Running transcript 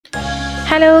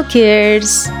Hello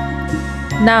kids.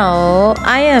 Now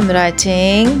I am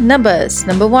writing numbers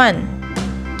number 1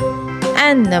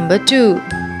 and number 2.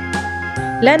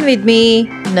 Learn with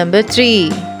me number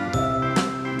 3,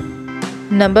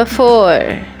 number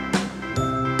 4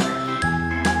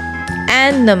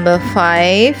 and number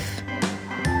 5,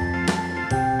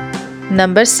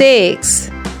 number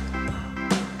 6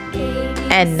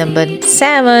 and number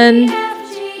 7,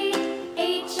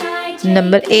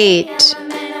 number 8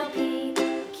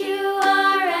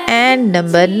 and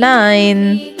number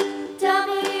 9.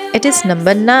 It is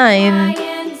number 9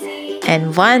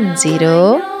 and 1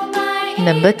 0.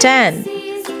 Number 10.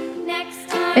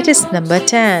 It is number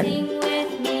 10.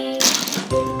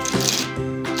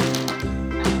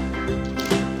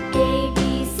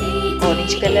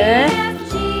 Orange color,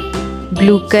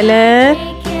 blue color,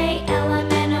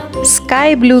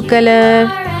 sky blue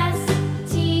color,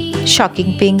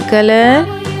 shocking pink color,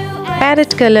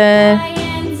 parrot color,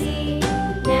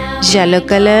 yellow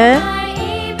color,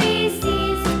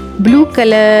 blue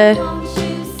color,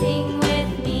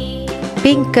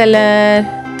 pink color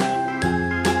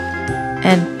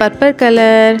and purple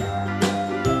color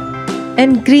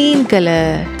and green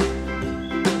color.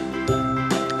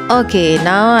 Okay,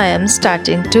 now I am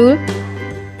starting to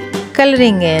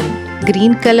coloring in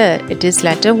green color. It is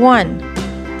letter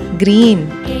 1, green,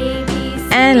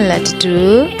 and letter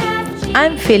 2 I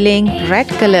am filling red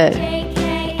color.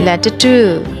 Letter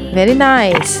 2, very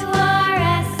nice.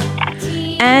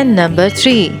 And number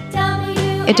 3,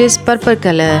 it is purple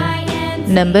color.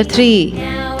 Number 3,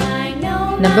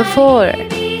 number 4,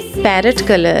 parrot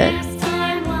color.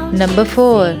 Number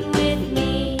 4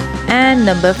 and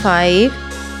number 5,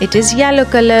 it is yellow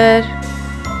color.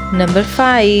 Number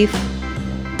 5,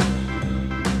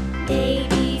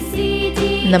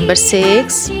 number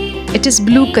 6, it is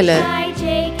blue color.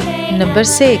 Number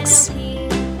 6,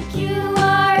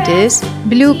 it is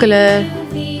blue color.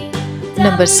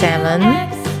 Number 7,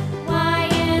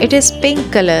 it is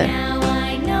pink color.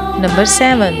 Number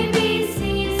 7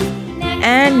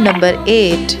 and number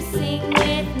 8,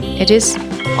 it is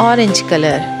orange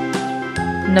color.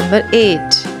 Number 8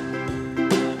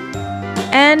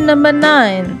 and number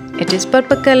 9, it is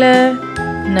purple color.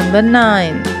 Number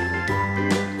 9.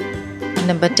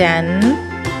 Number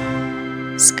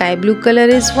 10, sky blue color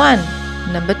is 1.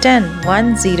 Number 10,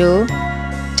 1 0,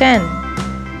 10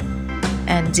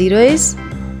 and 0 is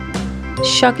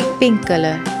shocking pink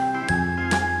color.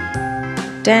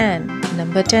 10,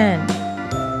 number 10.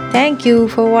 Thank you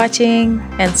for watching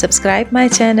and subscribe my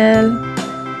channel.